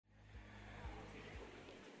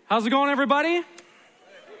How's it going, everybody?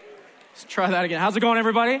 Let's try that again. How's it going,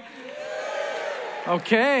 everybody?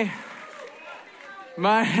 Okay.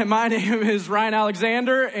 My name is Ryan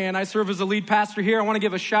Alexander, and I serve as the lead pastor here. I want to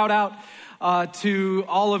give a shout out to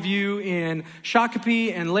all of you in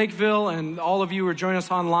Shakopee and Lakeville, and all of you who are joining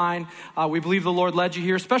us online. We believe the Lord led you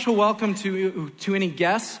here. Special welcome to any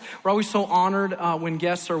guests. We're always so honored when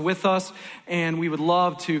guests are with us, and we would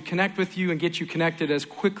love to connect with you and get you connected as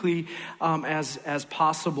quickly as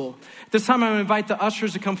possible. This time, I'm going to invite the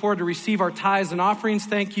ushers to come forward to receive our tithes and offerings.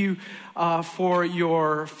 Thank you for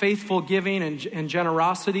your faithful giving and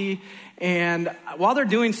generosity. And while they're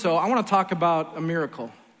doing so, I want to talk about a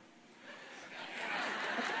miracle.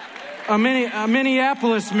 A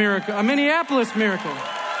Minneapolis miracle. All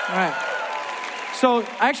right. So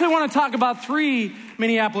I actually want to talk about 3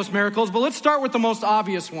 Minneapolis miracles, but let's start with the most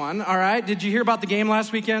obvious one. All right. Did you hear about the game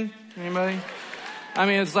last weekend? Anybody? I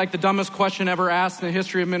mean, it's like the dumbest question ever asked in the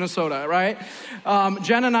history of Minnesota, right?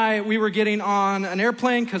 Jen and I, we were getting on an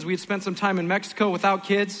airplane because we'd spent some time in Mexico without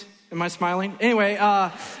kids. Am I smiling? Anyway,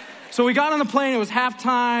 so we got on the plane. It was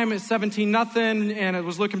halftime. It's 17-0, and it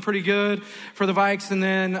was looking pretty good for the Vikes. And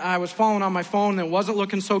then I was following on my phone, and it wasn't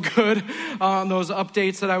looking so good on those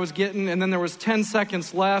updates that I was getting. And then there was 10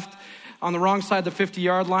 seconds left on the wrong side of the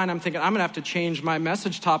 50-yard line. I'm thinking, I'm going to have to change my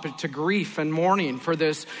message topic to grief and mourning for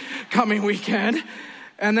this coming weekend.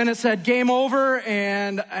 And then it said game over,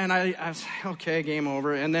 and I was okay, game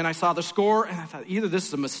over. And then I saw the score, and I thought, either this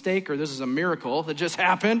is a mistake or this is a miracle that just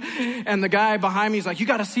happened. And the guy behind me is like, you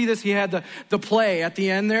got to see this. He had the play at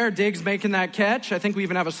the end there, Diggs making that catch. I think we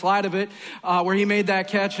even have a slide of it where he made that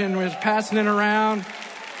catch and was passing it around.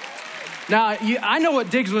 Now, I know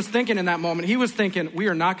what Diggs was thinking in that moment. He was thinking, we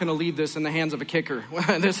are not going to leave this in the hands of a kicker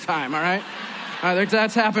this time, all right?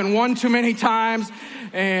 That's happened one too many times.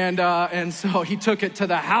 And so he took it to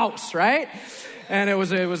the house, right? And it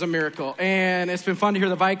was a miracle. And it's been fun to hear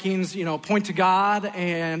the Vikings, point to God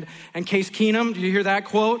and Case Keenum. Did you hear that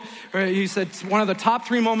quote? He said one of the top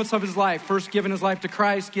 3 moments of his life, first giving his life to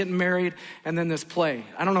Christ, getting married, and then this play.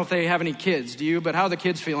 I don't know if they have any kids, do you? But how are the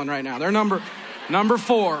kids feeling right now? They're number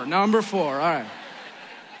 4. All right.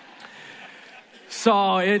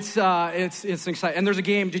 So it's exciting. And there's a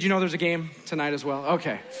game. Did you know there's a game tonight as well?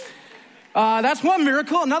 Okay. That's one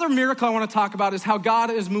miracle. Another miracle I want to talk about is how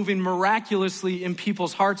God is moving miraculously in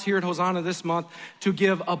people's hearts here at Hosanna this month to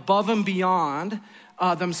give above and beyond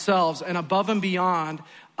themselves and above and beyond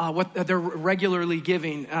what they're regularly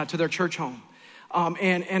giving to their church home.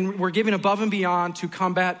 And we're giving above and beyond to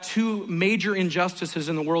combat 2 major injustices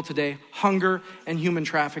in the world today, hunger and human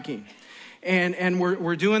trafficking. And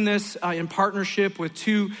we're doing this in partnership with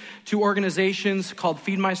two organizations called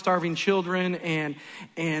Feed My Starving Children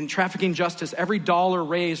and Trafficking Justice. Every dollar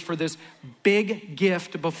raised for this big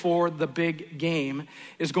gift before the big game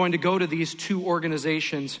is going to go to these 2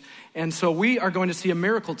 organizations. And so we are going to see a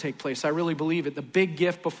miracle take place. I really believe it. The big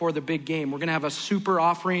gift before the big game. We're going to have a super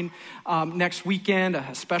offering next weekend,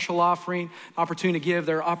 a special offering, opportunity to give.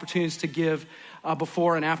 There are opportunities to give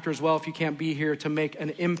before and after as well, if you can't be here, to make an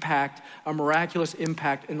impact, a miraculous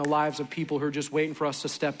impact in the lives of people who are just waiting for us to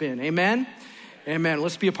step in. Amen? Amen.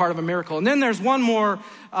 Let's be a part of a miracle. And then there's one more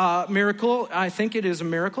miracle. I think it is a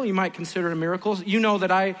miracle. You might consider it a miracle. You know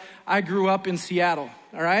that I grew up in Seattle,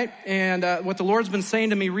 all right? And what the Lord's been saying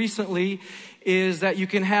to me recently is that you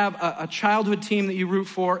can have a childhood team that you root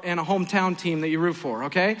for and a hometown team that you root for,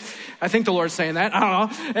 okay? I think the Lord's saying that. I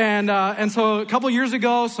don't know. And so a couple years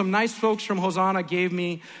ago, some nice folks from Hosanna gave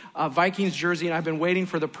me a Vikings jersey, and I've been waiting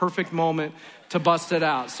for the perfect moment to bust it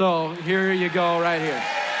out. So here you go right here.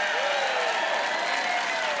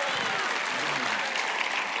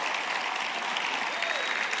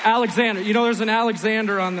 Alexander. There's an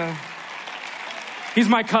Alexander on the... He's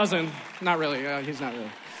my cousin. Not really. He's not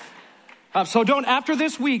really. So after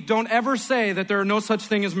this week, don't ever say that there are no such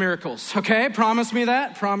thing as miracles, okay? Promise me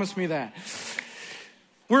that.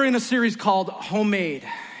 We're in a series called homeMADE.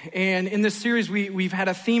 And in this series, we've had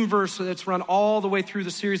a theme verse that's run all the way through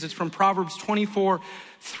the series. It's from Proverbs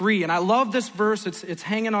 24:3. And I love this verse. It's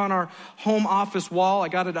hanging on our home office wall. I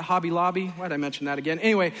got it at Hobby Lobby. Why did I mention that again?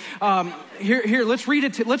 Anyway, here, let's read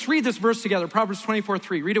it. Let's read this verse together. Proverbs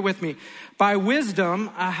 24:3. Read it with me. By wisdom,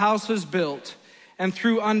 a house is built, and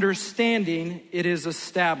through understanding, it is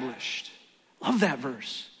established. Love that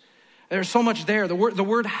verse. There's so much there. The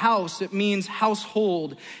word house, it means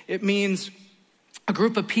household. It means a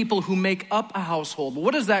group of people who make up a household.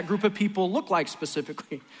 What does that group of people look like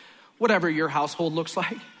specifically? Whatever your household looks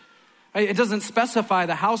like. It doesn't specify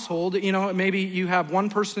the household. Maybe you have one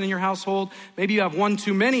person in your household. Maybe you have one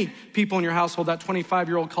too many people in your household, that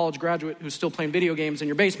 25-year-old college graduate who's still playing video games in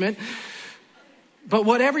your basement. But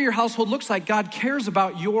whatever your household looks like, God cares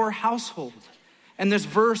about your household. And this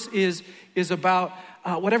verse is about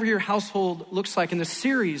whatever your household looks like. In the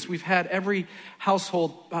series, we've had every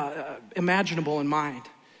household imaginable in mind.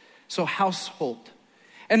 So household.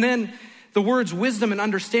 And then the words wisdom and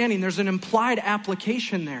understanding, there's an implied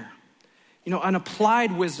application there. An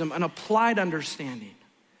applied wisdom, an applied understanding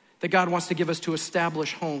that God wants to give us to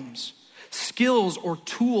establish homes. Skills or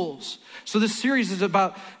tools. So this series is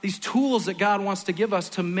about these tools that God wants to give us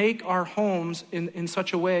to make our homes in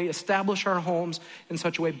such a way, establish our homes in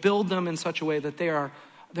such a way, build them in such a way that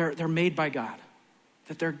they're made by God.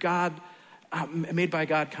 That they're made by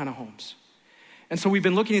God kind of homes. And so we've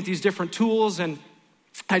been looking at these different tools, and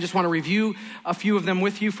I just want to review a few of them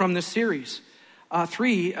with you from this series.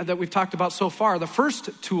 3 that we've talked about so far. The first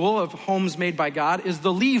tool of homes made by God is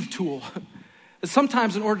the leave tool.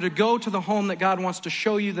 Sometimes in order to go to the home that God wants to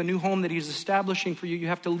show you, the new home that he's establishing for you, you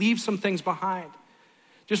have to leave some things behind.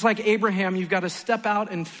 Just like Abraham, you've got to step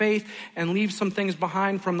out in faith and leave some things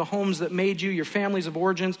behind from the homes that made you, your families of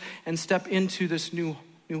origins, and step into this new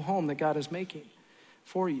home that God is making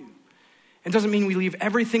for you. It doesn't mean we leave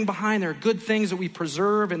everything behind. There are good things that we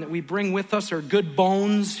preserve and that we bring with us, or good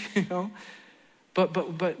bones,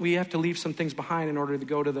 But we have to leave some things behind in order to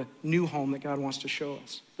go to the new home that God wants to show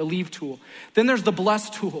us. The leave tool. Then there's the bless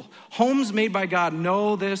tool. Homes made by God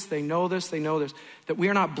know this, that we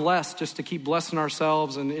are not blessed just to keep blessing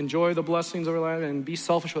ourselves and enjoy the blessings of our life and be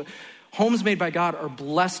selfish with it. Homes made by God are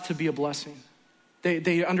blessed to be a blessing.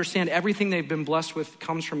 They understand everything they've been blessed with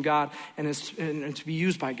comes from God and to be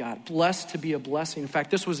used by God. Blessed to be a blessing. In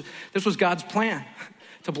fact, this was God's plan.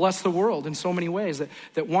 To bless the world in so many ways,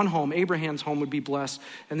 that one home, Abraham's home, would be blessed,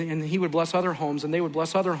 and he would bless other homes, and they would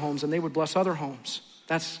bless other homes, and they would bless other homes.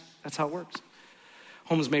 That's how it works.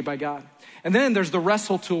 Homes made by God. And then there's the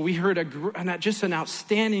wrestle tool. We heard just an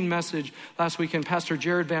outstanding message last weekend, Pastor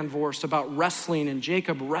Jared Van Voorst, about wrestling and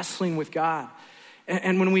Jacob wrestling with God.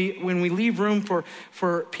 And when we leave room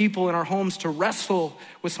for people in our homes to wrestle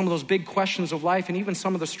with some of those big questions of life and even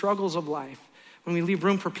some of the struggles of life, when we leave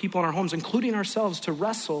room for people in our homes, including ourselves, to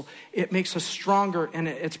wrestle, it makes us stronger, and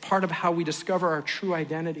it's part of how we discover our true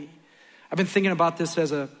identity. I've been thinking about this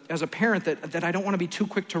as a parent, that I don't want to be too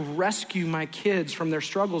quick to rescue my kids from their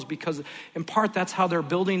struggles, because in part that's how they're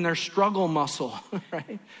building their struggle muscle,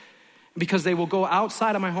 right? Because they will go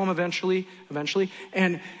outside of my home eventually,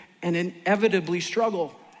 and inevitably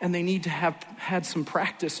struggle, and they need to have had some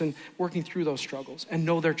practice in working through those struggles and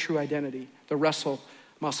know their true identity, the wrestle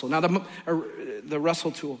muscle. Now, the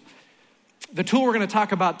wrestle tool. The tool we're going to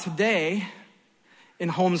talk about today in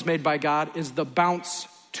homes made by God is the bounce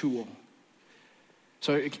tool.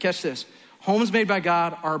 So catch this. Homes made by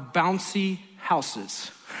God are bouncy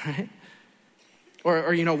houses, right?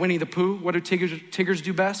 Or Winnie the Pooh, what do tigers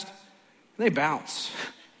do best? They bounce.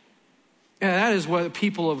 And that is what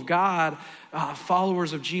people of God,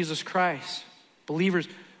 followers of Jesus Christ, believers,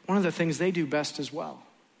 one of the things they do best as well.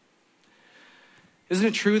 Isn't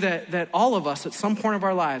it true that all of us at some point of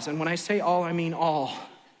our lives, and when I say all, I mean all,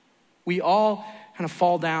 we all kind of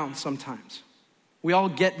fall down sometimes. We all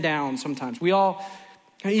get down sometimes. We all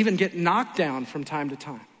even get knocked down from time to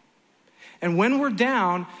time. And when we're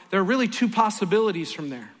down, there are really two possibilities from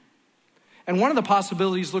there. And one of the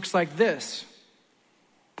possibilities looks like this.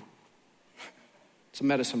 It's a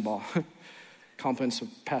medicine ball. Compliments of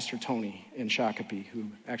Pastor Tony in Shakopee, who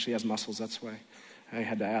actually has muscles. That's why I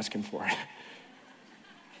had to ask him for it.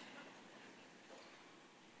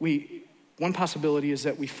 One possibility is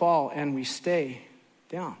that we fall and we stay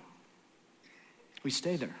down. We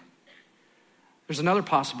stay there. There's another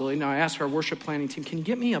possibility. Now, I asked our worship planning team, can you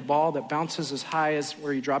get me a ball that bounces as high as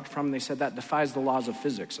where you dropped from? And they said that defies the laws of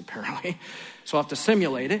physics, apparently. So I'll have to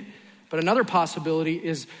simulate it. But another possibility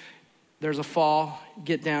is there's a fall,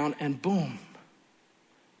 get down, and boom,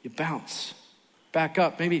 you bounce back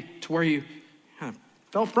up, maybe to where you kind of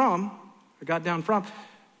fell from or got down from.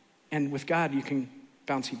 And with God, you can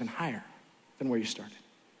bounce even higher than where you started.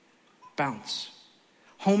 Bounce.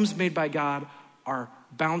 Homes made by God are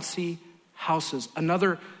bouncy houses.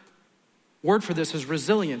 Another word for this is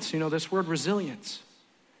resilience. You know this word, resilience.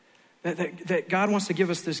 That God wants to give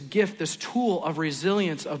us this gift, this tool of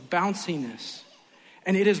resilience, of bounciness.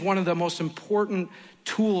 And it is one of the most important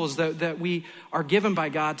tools that we are given by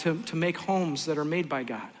God to make homes that are made by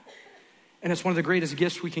God. And it's one of the greatest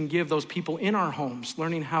gifts we can give those people in our homes,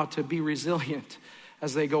 learning how to be resilient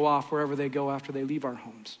as they go off wherever they go after they leave our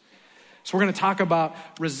homes. So we're going to talk about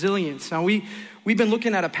resilience. Now, we've been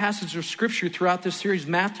looking at a passage of scripture throughout this series,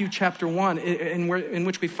 Matthew chapter 1, in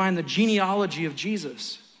which we find the genealogy of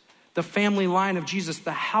Jesus, the family line of Jesus,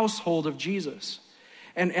 the household of Jesus.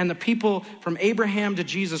 And the people from Abraham to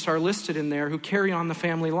Jesus are listed in there who carry on the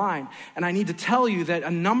family line. And I need to tell you that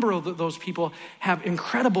a number of those people have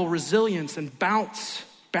incredible resilience and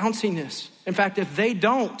bounciness. In fact, if they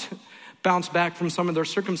don't bounce back from some of their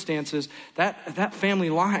circumstances, that family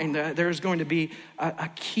line, there's going to be a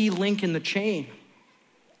key link in the chain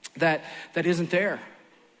that isn't there.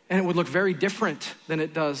 And it would look very different than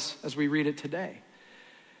it does as we read it today.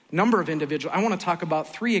 Number of individuals. I want to talk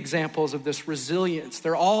about 3 examples of this resilience.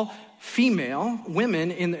 They're all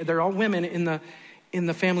women. They're all women in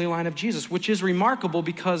the family line of Jesus, which is remarkable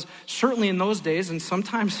because certainly in those days, and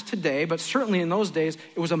sometimes today, but certainly in those days,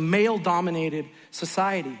 it was a male-dominated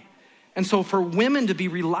society. And so for women to be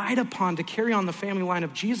relied upon to carry on the family line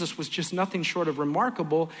of Jesus was just nothing short of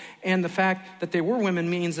remarkable. And the fact that they were women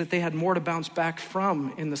means that they had more to bounce back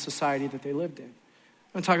from in the society that they lived in. I'm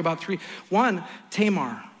going to talk about 3. 1,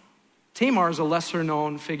 Tamar. Tamar is a lesser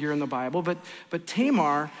known figure in the Bible, but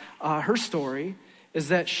Tamar, her story is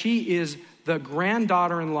that she is the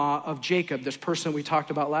granddaughter-in-law of Jacob, this person we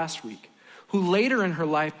talked about last week, who later in her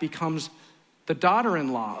life becomes the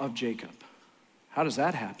daughter-in-law of Jacob. How does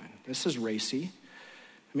that happen? This is racy.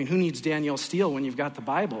 I mean, who needs Danielle Steele when you've got the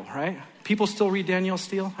Bible, right? People still read Danielle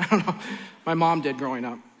Steele? I don't know. My mom did growing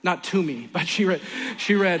up. Not to me, but she read,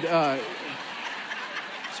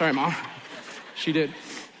 sorry, Mom. She did.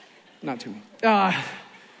 Not to me.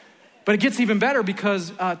 But it gets even better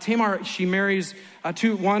because Tamar, she marries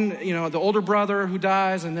the older brother who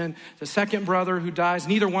dies, and then the second brother who dies.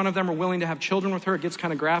 Neither one of them are willing to have children with her. It gets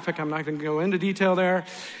kind of graphic. I'm not going to go into detail there.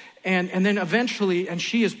 And then eventually, and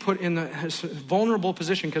she is put in this vulnerable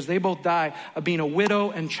position because they both die of being a widow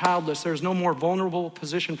and childless. There's no more vulnerable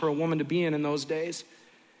position for a woman to be in those days.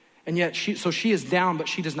 And yet, she is down, but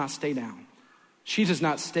she does not stay down. She does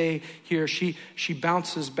not stay here. She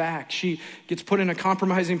bounces back. She gets put in a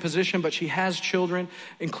compromising position, but she has children,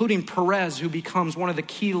 including Perez, who becomes one of the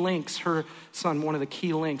key links, her son, one of the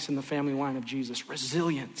key links in the family line of Jesus.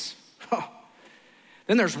 Resilience. Oh.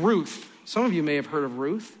 Then there's Ruth. Some of you may have heard of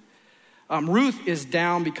Ruth. Ruth is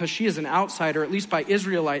down because she is an outsider, at least by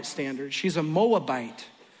Israelite standards. She's a Moabite.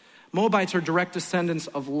 Moabites are direct descendants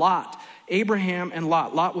of Lot. Abraham and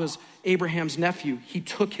Lot. Lot was Abraham's nephew. He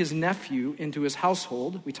took his nephew into his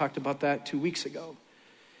household. We talked about that 2 weeks ago.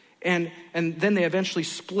 And then they eventually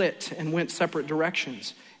split and went separate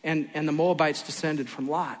directions. And the Moabites descended from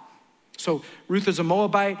Lot. So Ruth is a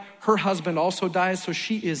Moabite. Her husband also dies, so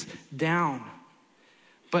she is down.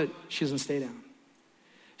 But she doesn't stay down.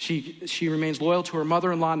 She remains loyal to her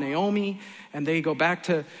mother-in-law, Naomi, and they go back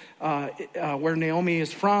to where Naomi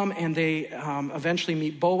is from, and they eventually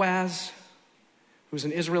meet Boaz, who's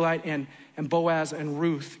an Israelite, and Boaz and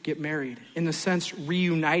Ruth get married, in the sense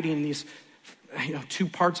reuniting these 2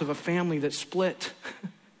 parts of a family that split.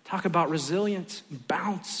 Talk about resilience,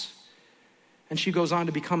 bounce. And she goes on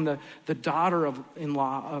to become the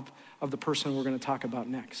daughter-in-law of the person we're going to talk about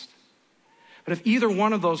next. But if either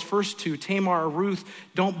one of those first 2, Tamar or Ruth,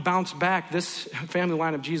 don't bounce back, this family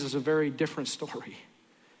line of Jesus is a very different story.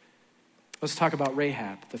 Let's talk about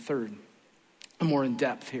Rahab, the third. I'm more in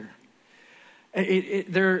depth here.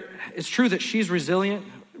 It's true that she's resilient,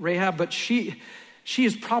 Rahab, but she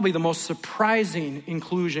is probably the most surprising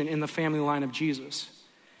inclusion in the family line of Jesus.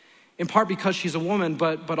 In part because she's a woman,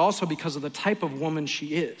 but also because of the type of woman she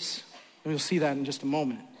is. And we'll see that in just a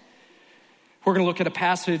moment. We're going to look at a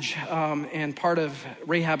passage and part of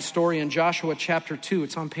Rahab's story in Joshua chapter 2.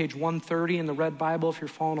 It's on page 130 in the Red Bible if you're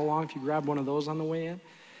following along, if you grab one of those on the way in.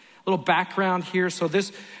 A little background here. So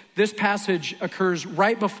this passage occurs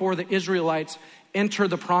right before the Israelites enter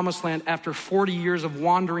the promised land after 40 years of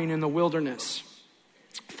wandering in the wilderness.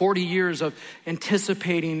 40 years of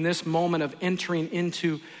anticipating this moment of entering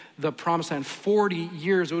into the promised land. 40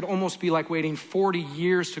 years. It would almost be like waiting 40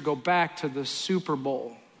 years to go back to the Super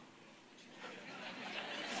Bowl.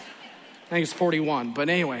 I think it's 41, but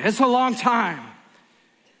anyway, it's a long time.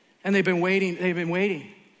 And they've been waiting.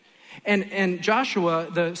 And Joshua,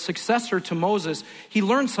 the successor to Moses, he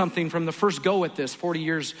learned something from the first go at this 40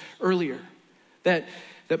 years earlier. That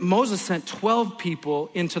Moses sent 12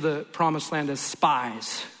 people into the promised land as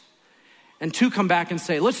spies. And 2 come back and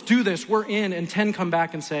say, let's do this, we're in. And 10 come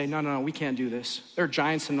back and say, no, we can't do this. There are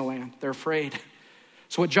giants in the land, they're afraid.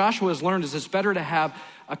 So what Joshua has learned is it's better to have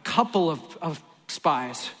a couple of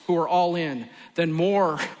spies who are all in than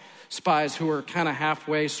more spies who are kind of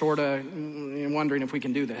halfway, sort of wondering if we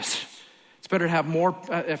can do this. It's better to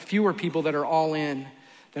have fewer people that are all in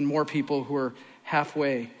than more people who are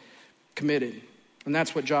halfway committed. And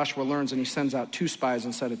that's what Joshua learns, and he sends out 2 spies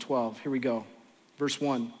instead of 12. Here we go. Verse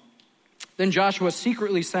 1. Then Joshua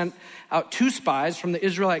secretly sent out 2 spies from the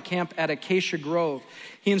Israelite camp at Acacia Grove.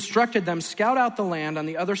 He instructed them, scout out the land on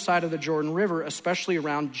the other side of the Jordan River, especially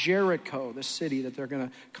around Jericho, the city that they're going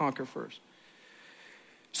to conquer first.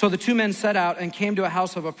 So the 2 men set out and came to a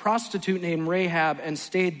house of a prostitute named Rahab and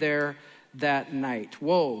stayed there that night.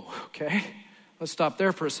 Whoa, okay. Let's stop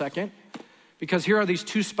there for a second. Because here are these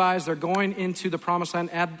 2 spies. They're going into the promised land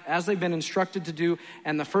as they've been instructed to do.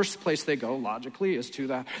 And the first place they go, logically, is to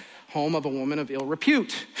the home of a woman of ill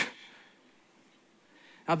repute.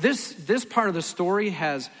 Now, this part of the story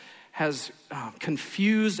has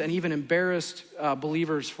confused and even embarrassed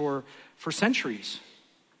believers for centuries.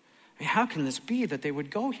 I mean, how can this be that they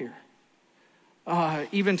would go here?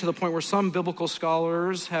 Even to the point where some biblical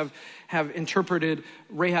scholars have interpreted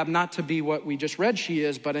Rahab not to be what we just read she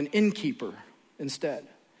is, but an innkeeper instead.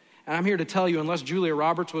 And I'm here to tell you, unless Julia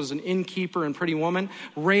Roberts was an innkeeper in Pretty Woman,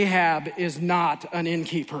 Rahab is not an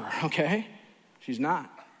innkeeper, okay? She's not.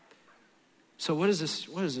 So what is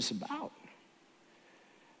this about?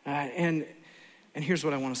 And here's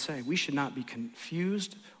what I want to say. We should not be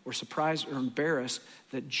confused or surprised or embarrassed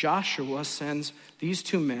that Joshua sends these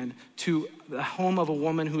 2 men to the home of a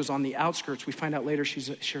woman who is on the outskirts. We find out later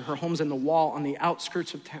her home's in the wall on the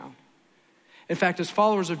outskirts of town. In fact, as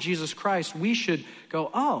followers of Jesus Christ, we should go,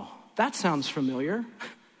 oh, that sounds familiar.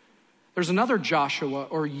 There's another Joshua,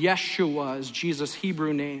 or Yeshua is Jesus'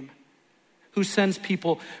 Hebrew name, who sends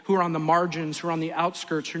people who are on the margins, who are on the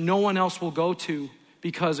outskirts, who no one else will go to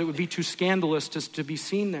because it would be too scandalous to be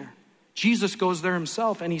seen there. Jesus goes there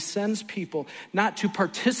himself, and he sends people not to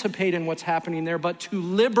participate in what's happening there, but to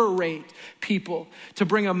liberate people, to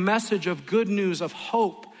bring a message of good news, of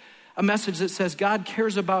hope, a message that says God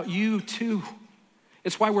cares about you too.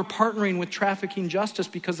 It's why we're partnering with Trafficking Justice,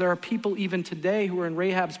 because there are people even today who are in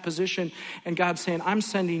Rahab's position, and God's saying, I'm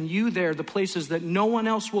sending you there, the places that no one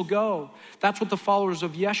else will go. That's what the followers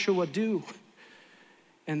of Yeshua do.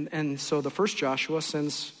 And so the first Joshua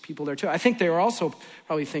sends people there too. I think they were also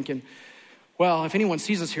probably thinking, well, if anyone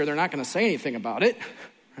sees us here, they're not going to say anything about it,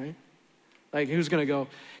 right? Like, who's going to go,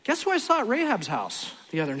 guess who I saw at Rahab's house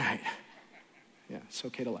the other night? Yeah, it's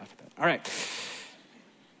okay to laugh at that. All right.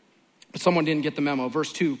 But someone didn't get the memo.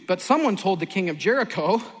 Verse 2, but someone told the king of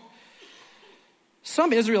Jericho,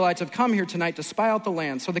 some Israelites have come here tonight to spy out the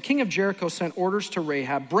land. So the king of Jericho sent orders to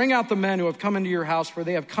Rahab, bring out the men who have come into your house, for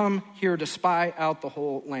they have come here to spy out the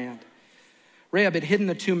whole land. Rahab had hidden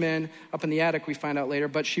the 2 men up in the attic, we find out later,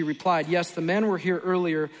 but she replied, yes, the men were here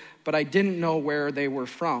earlier, but I didn't know where they were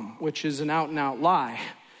from, which is an out-and-out lie.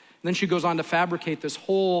 And then she goes on to fabricate this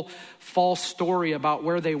whole false story about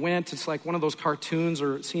where they went. It's like one of those cartoons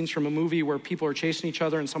or scenes from a movie where people are chasing each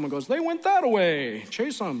other and someone goes, they went that way,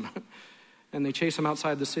 chase them. And they chase them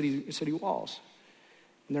outside the city walls.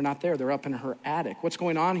 And they're not there, they're up in her attic. What's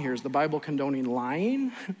going on here? Is the Bible condoning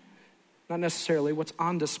lying? Not necessarily. What's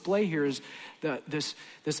on display here is this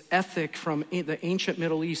ethic from the ancient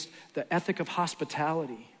Middle East, the ethic of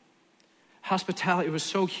hospitality. Hospitality, it was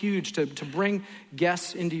so huge to bring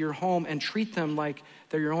guests into your home and treat them like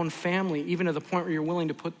they're your own family, even to the point where you're willing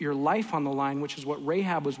to put your life on the line, which is what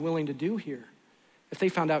Rahab was willing to do here. If they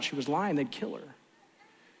found out she was lying, they'd kill her.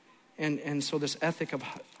 And so this ethic of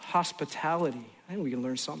hospitality, I think we can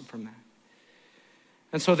learn something from that.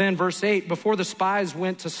 And so then verse 8, before the spies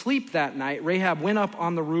went to sleep that night, Rahab went up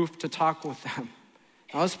on the roof to talk with them.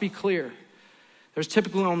 Now let's be clear. There's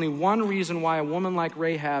typically only one reason why a woman like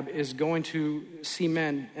Rahab is going to see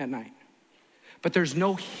men at night. But there's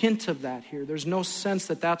no hint of that here. There's no sense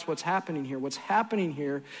that that's what's happening here. What's happening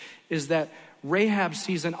here is that Rahab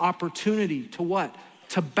sees an opportunity to what?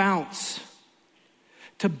 To bounce.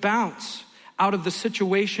 To bounce out of the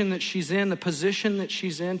situation that she's in, the position that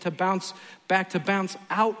she's in, to bounce back, to bounce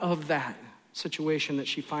out of that situation that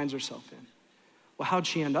she finds herself in. Well, how'd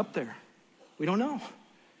she end up there? We don't know.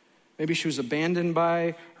 Maybe she was abandoned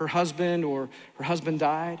by her husband, or her husband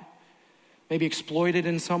died. Maybe exploited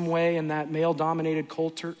in some way in that male-dominated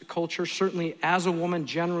culture. Certainly, as a woman,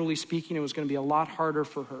 generally speaking, it was going to be a lot harder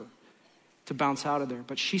for her to bounce out of there.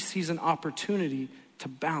 But she sees an opportunity to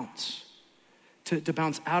bounce. To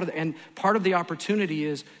bounce out of there. And part of the opportunity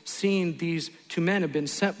is seeing these 2 men have been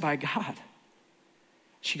sent by God.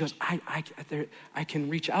 She goes, I can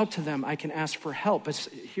reach out to them. I can ask for help.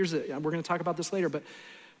 We're going to talk about this later, but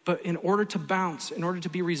in order to bounce, in order to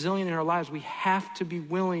be resilient in our lives, we have to be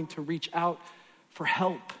willing to reach out for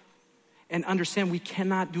help and understand we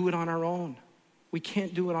cannot do it on our own. We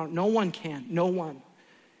can't do it no one can, no one.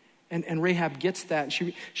 And Rahab gets that.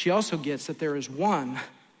 She also gets that there is one,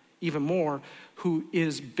 even more, who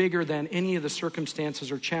is bigger than any of the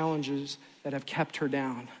circumstances or challenges that have kept her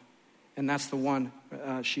down. And that's the one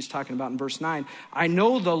she's talking about in verse 9. I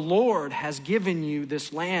know the Lord has given you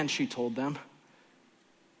this land, she told them.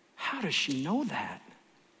 How does she know that?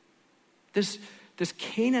 This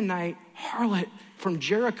Canaanite harlot from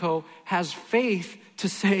Jericho has faith to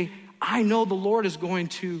say, I know the Lord is going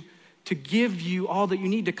to give you all that you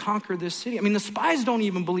need to conquer this city. I mean, the spies don't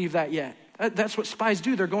even believe that yet. That's what spies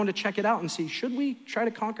do. They're going to check it out and see, should we try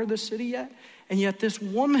to conquer this city yet? And yet this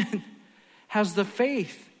woman has the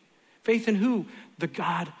faith. Faith in who? The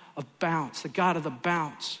God of bounce, the God of the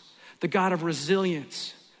bounce, the God of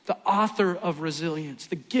resilience, the author of resilience,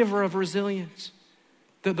 the giver of resilience,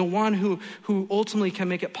 the one who ultimately can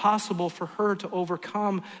make it possible for her to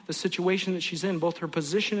overcome the situation that she's in, both her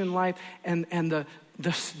position in life and the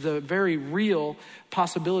very real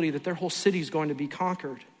possibility that their whole city is going to be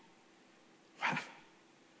conquered.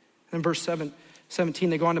 In verse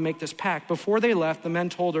 17, they go on to make this pact. Before they left, the men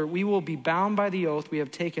told her, we will be bound by the oath we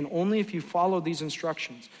have taken only if you follow these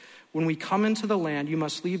instructions. When we come into the land, you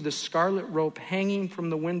must leave the scarlet rope hanging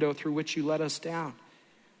from the window through which you let us down.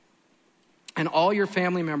 And all your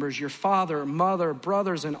family members, your father, mother,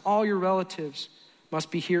 brothers, and all your relatives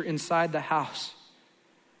must be here inside the house.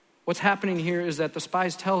 What's happening here is that the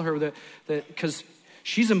spies tell her that because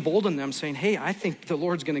she's emboldened them, saying, hey, I think the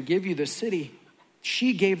Lord's going to give you this city.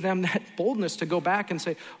 She gave them that boldness to go back and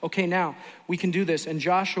say, okay, now we can do this. And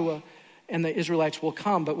Joshua and the Israelites will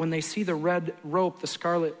come. But when they see the red rope, the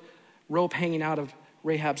scarlet rope hanging out of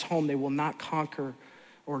Rahab's home, they will not conquer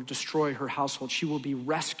or destroy her household. She will be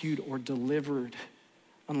rescued or delivered,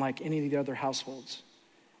 unlike any of the other households.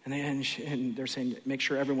 And they're saying, make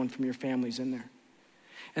sure everyone from your family's in there.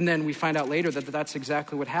 And then we find out later that that's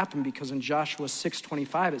exactly what happened, because in Joshua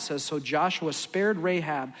 6:25 it says, so Joshua spared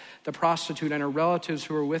Rahab, the prostitute, and her relatives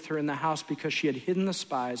who were with her in the house because she had hidden the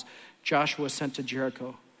spies Joshua sent to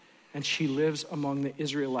Jericho. And she lives among the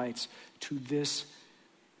Israelites to this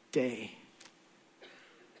day.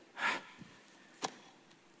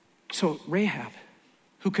 So Rahab,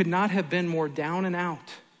 who could not have been more down and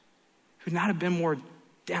out, could not have been more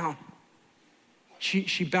down,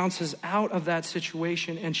 She bounces out of that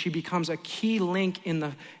situation and she becomes a key link in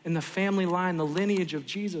the family line, the lineage of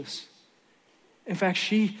Jesus. In fact,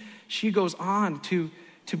 she goes on to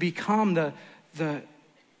become the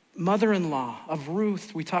mother-in-law of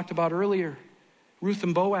Ruth we talked about earlier. Ruth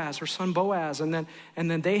and Boaz, her son Boaz, and then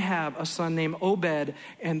they have a son named Obed,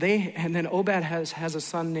 and then Obed has a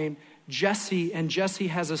son named Jesse, and Jesse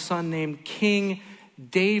has a son named King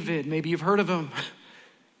David. Maybe you've heard of him.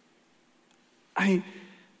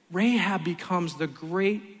 Rahab becomes the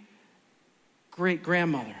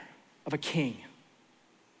great-great-grandmother of a king.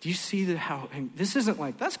 Do you see this isn't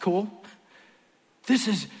like, that's cool. This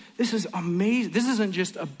is amazing. This isn't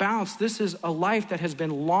just a bounce. This is a life that has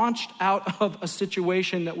been launched out of a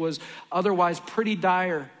situation that was otherwise pretty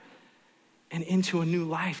dire and into a new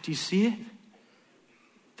life. Do you see it?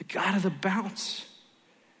 The God of the bounce.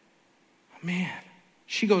 Man.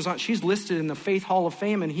 She goes on, she's listed in the Faith Hall of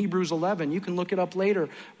Fame in Hebrews 11. You can look it up later.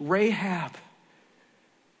 Rahab.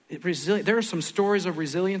 There are some stories of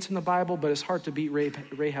resilience in the Bible, but it's hard to beat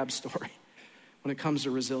Rahab's story when it comes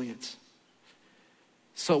to resilience.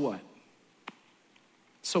 So what?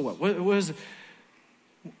 So what? What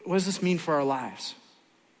does this mean for our lives?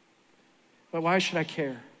 Why should I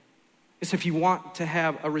care? It's if you want to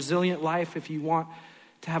have a resilient life, if you want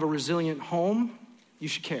to have a resilient home, you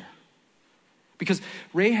should care. Because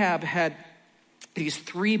Rahab had these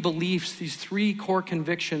three beliefs, these three core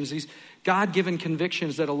convictions, these God-given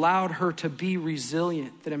convictions that allowed her to be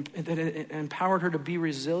resilient, that empowered her to be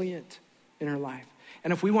resilient in her life.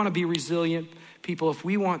 And if we want to be resilient people, if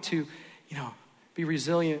we want to, be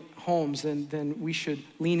resilient homes, then we should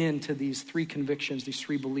lean into these three convictions, these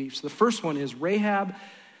three beliefs. The first one is Rahab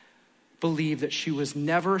believed that she was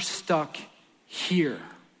never stuck here.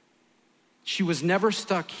 She was never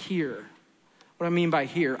stuck here. What I mean by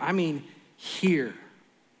here, I mean here.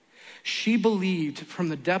 She believed from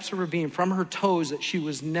the depths of her being, from her toes, that she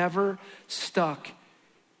was never stuck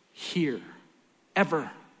here, ever.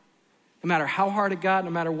 No matter how hard it got, no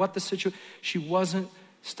matter what the situation, she wasn't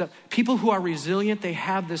stuck. People who are resilient, they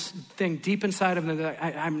have this thing deep inside of them that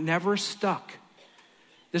I'm never stuck.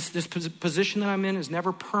 This position that I'm in is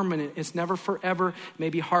never permanent. It's never forever. It may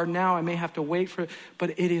be hard now. I may have to wait for it,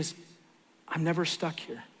 but I'm never stuck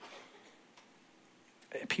here.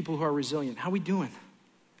 People who are resilient. How are we doing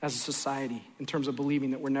as a society in terms of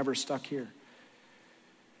believing that we're never stuck here?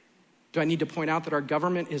 Do I need to point out that our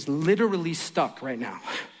government is literally stuck right now?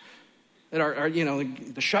 That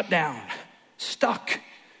the shutdown, stuck.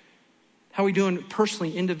 How are we doing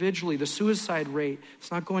personally, individually? The suicide rate,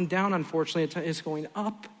 it's not going down, unfortunately, it's going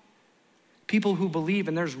up. People who believe,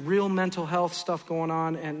 and there's real mental health stuff going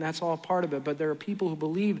on, and that's all part of it, but there are people who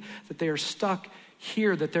believe that they are stuck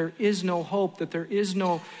here, that there is no hope, that there is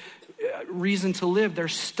no reason to live. They're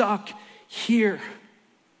stuck here.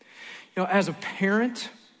 You know, as a parent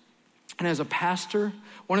and as a pastor,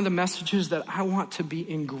 one of the messages that I want to be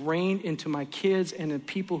ingrained into my kids and the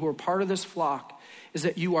people who are part of this flock is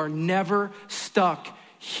that you are never stuck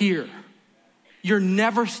here. You're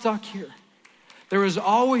never stuck here. There is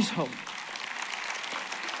always hope.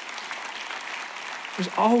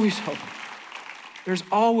 There's always hope. There's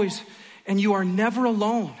always, and you are never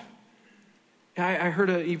alone. I heard,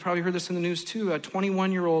 you probably heard this in the news too, a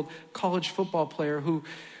 21-year-old college football player who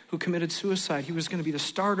committed suicide. He was going to be the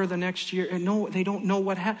starter the next year. And no, they don't know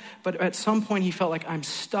what happened. But at some point he felt like, I'm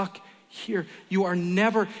stuck here. You are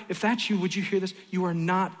never, if that's you, would you hear this? You are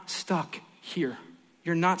not stuck here.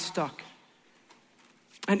 You're not stuck.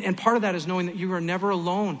 And part of that is knowing that you are never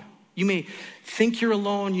alone. You may think you're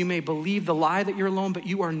alone. You may believe the lie that you're alone, but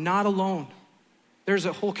you are not alone. There's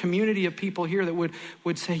a whole community of people here that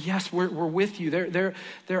would say, yes, we're with you.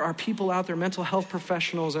 There are people out there, mental health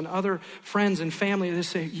professionals and other friends and family that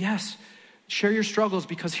say, yes, share your struggles,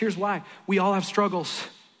 because here's why. We all have struggles.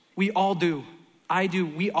 We all do. I do.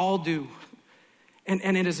 We all do.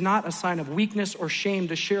 And it is not a sign of weakness or shame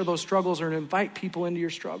to share those struggles or to invite people into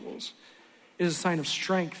your struggles. It is a sign of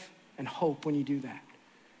strength and hope when you do that.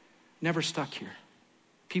 Never stuck here.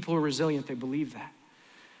 People are resilient. They believe that.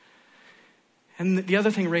 And the other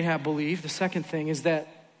thing Rahab believed, the second thing, is that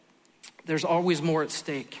there's always more at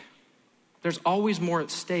stake. There's always more at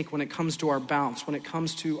stake when it comes to our bounce, when it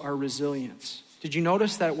comes to our resilience. Did you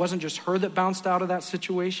notice that it wasn't just her that bounced out of that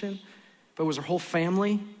situation, but it was her whole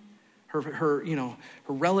family, her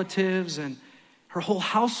relatives, and her whole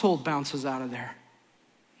household bounces out of there.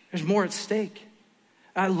 There's more at stake.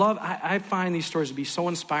 I find these stories to be so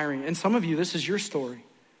inspiring. And some of you, this is your story,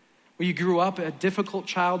 where you grew up a difficult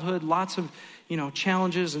childhood, lots of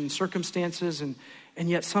challenges and circumstances, and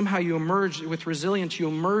yet somehow you emerged with resilience. You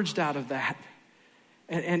emerged out of that,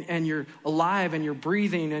 and you're alive and you're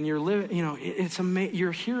breathing and you're living. It's amazing.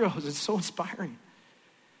 You're heroes. It's so inspiring.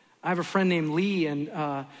 I have a friend named Lee, and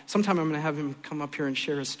sometime I'm going to have him come up here and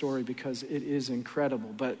share his story because it is incredible.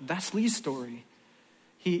 But that's Lee's story.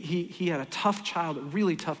 He had a tough childhood,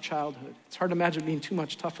 really tough childhood. It's hard to imagine being too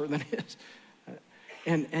much tougher than his.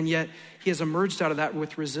 And yet he has emerged out of that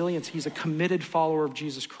with resilience. He's a committed follower of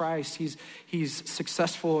Jesus Christ. He's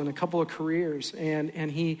successful in a couple of careers,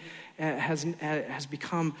 and he has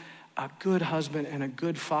become a good husband and a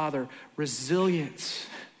good father. Resilience.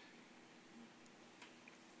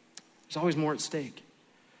 There's always more at stake.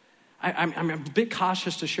 I'm a bit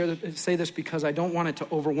cautious to say this because I don't want it to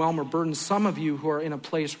overwhelm or burden some of you who are in a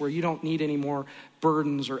place where you don't need any more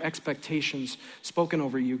burdens or expectations spoken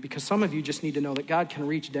over you, because some of you just need to know that God can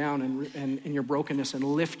reach down and in your brokenness and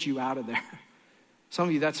lift you out of there. Some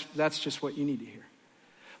of you, that's just what you need to hear.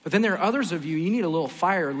 But then there are others of you need a little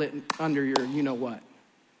fire lit under your you-know-what.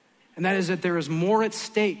 And that is that there is more at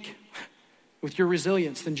stake with your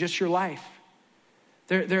resilience than just your life.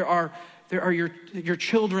 There are your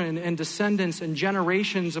children and descendants and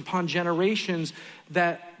generations upon generations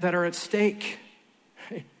that are at stake.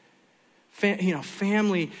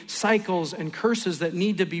 Family cycles and curses that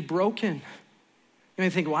need to be broken. You may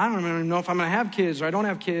think, well, I don't even know if I'm going to have kids or I don't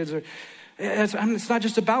have kids. It's not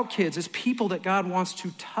just about kids. It's people that God wants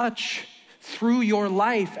to touch through your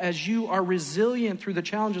life as you are resilient through the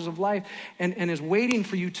challenges of life and is waiting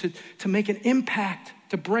for you to make an impact,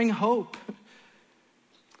 to bring hope.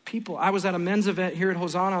 People. I was at a men's event here at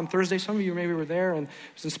Hosanna on Thursday. Some of you maybe were there, and it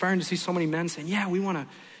was inspiring to see so many men saying, yeah, we want to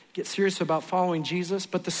get serious about following Jesus.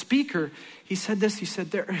 But the speaker, he said this, he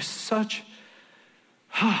said, there's such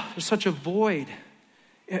a void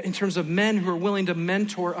in terms of men who are willing to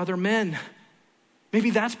mentor other men. Maybe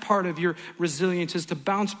that's part of your resilience, is to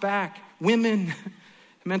bounce back. Women,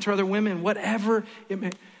 to mentor other women, whatever it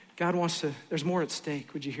may. God wants to, there's more at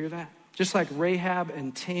stake. Would you hear that? Just like Rahab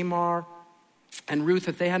and Tamar and Ruth,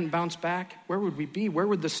 if they hadn't bounced back, where would we be? Where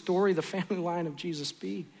would the story, the family line of Jesus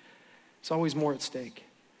be? It's always more at stake.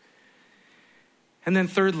 And then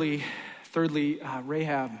thirdly,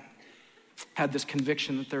 Rahab had this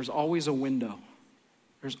conviction that there's always a window.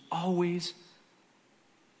 There's always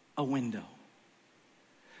a window.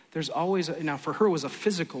 There's always, now for her it was a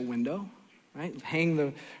physical window, right? Hang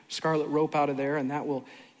the scarlet rope out of there and that will,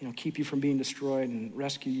 keep you from being destroyed and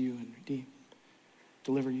rescue you and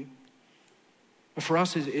deliver you. But for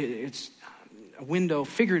us, it's a window,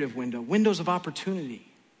 figurative window, windows of opportunity.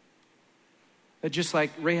 That just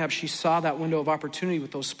like Rahab, she saw that window of opportunity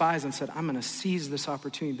with those spies and said, I'm gonna seize this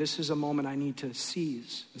opportunity. This is a moment I need to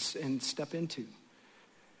seize and step into.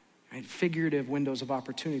 Right? Figurative windows of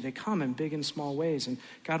opportunity. They come in big and small ways, and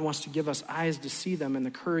God wants to give us eyes to see them and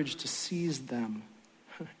the courage to seize them.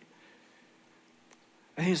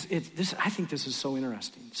 I think this is so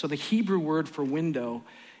interesting. So the Hebrew word for window,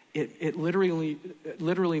 it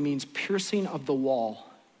literally means piercing of the wall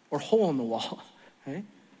or hole in the wall, right?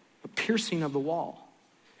 A piercing of the wall.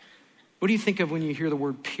 What do you think of when you hear the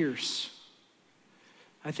word pierce?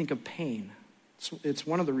 I think of pain. It's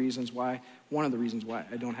one of the reasons why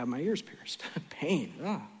I don't have my ears pierced. Pain,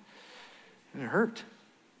 and it hurt.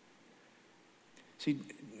 See,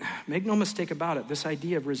 make no mistake about it. This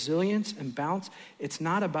idea of resilience and bounce, it's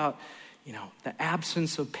not about, the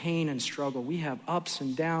absence of pain and struggle. We have ups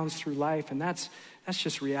and downs through life, and that's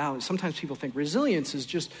just reality. Sometimes people think resilience is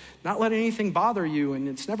just not letting anything bother you, and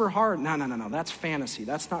it's never hard. No. That's fantasy.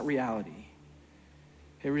 That's not reality.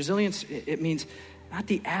 Okay, resilience, it means not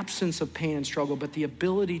the absence of pain and struggle, but the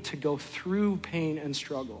ability to go through pain and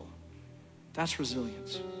struggle. That's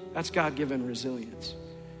resilience. That's God-given resilience.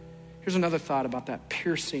 Here's another thought about that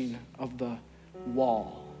piercing of the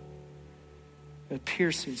wall. The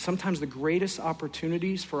piercing. Sometimes the greatest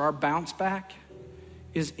opportunities for our bounce back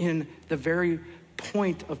is in the very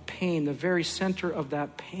point of pain, the very center of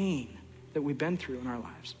that pain that we've been through in our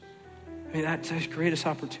lives. I mean, that's the greatest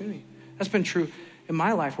opportunity. That's been true in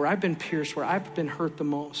my life, where I've been pierced, where I've been hurt the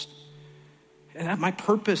most. And my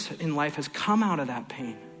purpose in life has come out of that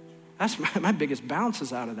pain. That's my biggest bounce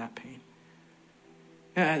is out of that pain.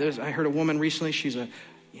 I heard a woman recently, she's a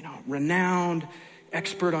renowned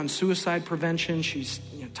expert on suicide prevention. She's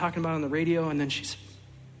talking about it on the radio, and then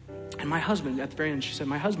and my husband, at the very end, she said,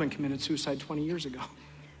 my husband committed suicide 20 years ago.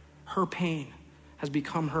 Her pain has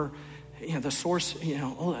become her, the source,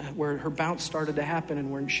 where her bounce started to happen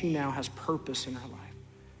and where she now has purpose in her life.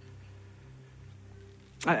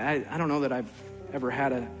 I don't know that I've ever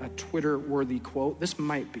had a Twitter-worthy quote. This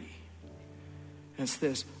might be. And it's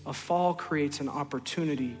this: a fall creates an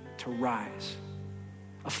opportunity to rise.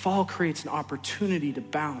 A fall creates an opportunity to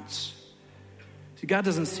bounce. See, God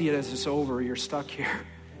doesn't see it as it's over, you're stuck here.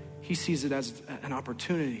 He sees it as an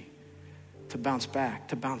opportunity to bounce back,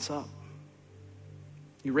 to bounce up.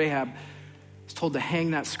 Rahab is told to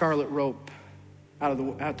hang that scarlet rope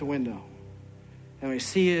out the window. And we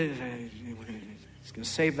see it, it's going to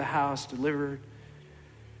save the house, deliver.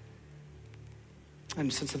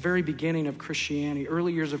 And since the very beginning of Christianity,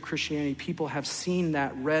 early years of Christianity, people have seen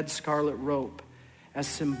that red scarlet rope as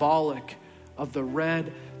symbolic of the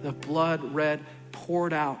blood red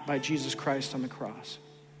poured out by Jesus Christ on the cross.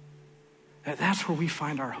 That's where we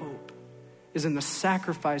find our hope, is in the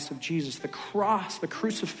sacrifice of Jesus, the cross, the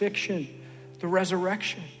crucifixion, the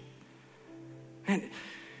resurrection. And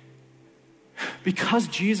because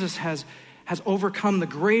Jesus has overcome the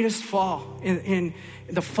greatest fall in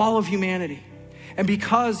the fall of humanity, and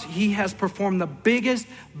because he has performed the biggest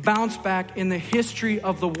bounce back in the history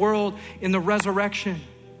of the world in the resurrection,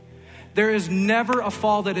 there is never a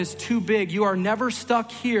fall that is too big. You are never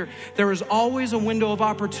stuck here. There is always a window of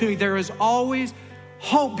opportunity. There is always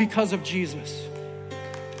hope because of Jesus.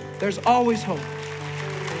 There's always hope.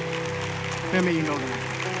 May you know that.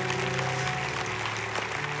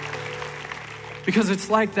 Because it's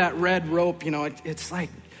like that red rope, it's like,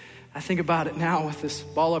 I think about it now with this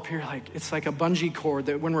ball up here, it's like a bungee cord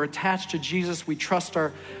that when we're attached to Jesus, we trust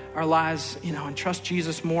our lives, and trust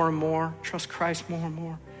Jesus more and more, trust Christ more and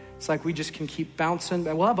more. It's like we just can keep bouncing.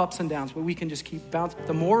 We'll have ups and downs, but we can just keep bouncing.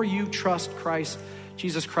 The more you trust Christ,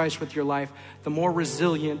 Jesus Christ with your life, the more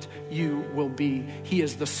resilient you will be. He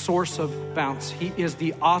is the source of bounce. He is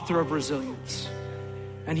the author of resilience.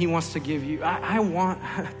 And he wants to give you, I want,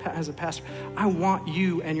 as a pastor, I want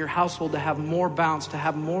you and your household to have more bounce, to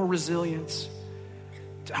have more resilience.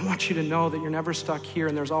 I want you to know that you're never stuck here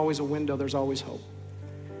and there's always a window, there's always hope.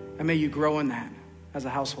 And may you grow in that as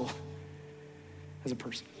a household, as a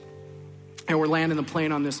person. And we're landing the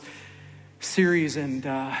plane on this series, and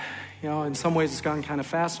in some ways it's gone kind of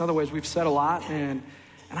fast. In other ways we've said a lot, and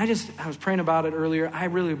I was praying about it earlier. I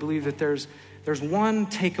really believe that there's one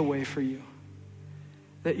takeaway for you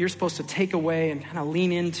that you're supposed to take away and kind of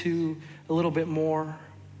lean into a little bit more.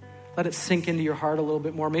 Let it sink into your heart a little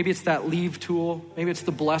bit more. Maybe it's that leave tool. Maybe it's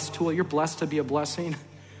the bless tool. You're blessed to be a blessing.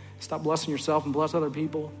 Stop blessing yourself and bless other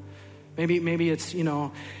people. Maybe it's, you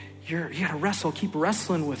gotta wrestle, keep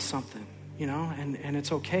wrestling with something, and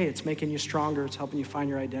it's okay. It's making you stronger. It's helping you find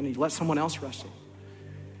your identity. Let someone else wrestle.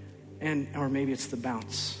 Or maybe it's the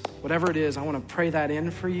bounce. Whatever it is, I want to pray that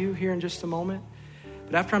in for you here in just a moment.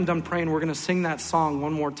 But after I'm done praying, we're going to sing that song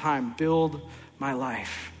one more time, Build my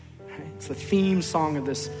life. Right? It's the theme song of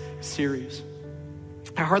this series.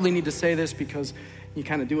 I hardly need to say this because you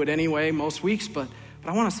kind of do it anyway most weeks, but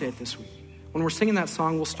I want to say it this week. When we're singing that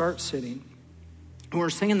song, we'll start sitting. When we're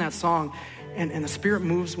singing that song and the Spirit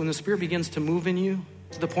moves, when the Spirit begins to move in you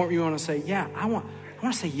to the point where you want to say, yeah, I want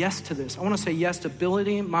to say yes to this. I want to say yes to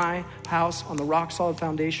building my house on the rock solid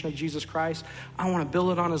foundation of Jesus Christ. I want to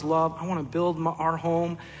build it on his love. I want to build our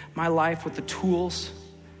home, my life with the tools.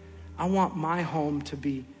 I want my home to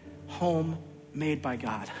be home made by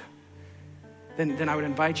God. Then I would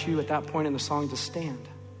invite you at that point in the song to stand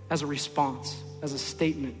as a response, as a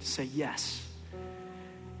statement to say yes.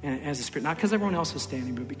 And as the Spirit, not because everyone else is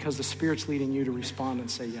standing, but because the Spirit's leading you to respond and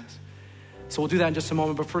say yes. So we'll do that in just a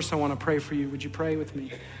moment, but first I want to pray for you. Would you pray with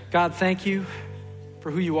me? God, thank you for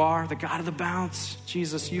who you are, the God of the bounce.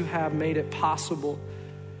 Jesus, you have made it possible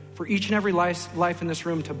for each and every life in this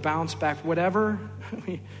room to bounce back, whatever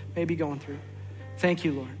we may be going through. Thank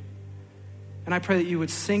you, Lord. And I pray that you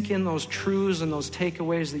would sink in those truths and those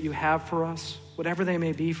takeaways that you have for us, whatever they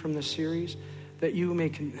may be from this series, that you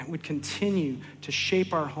would continue to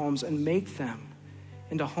shape our homes and make them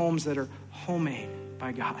into homes that are homemade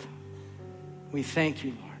by God. We thank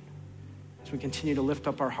you, Lord, as we continue to lift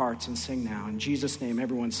up our hearts and sing now. In Jesus' name,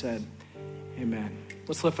 everyone said, amen.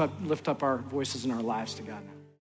 Let's lift up our voices and our lives to God now.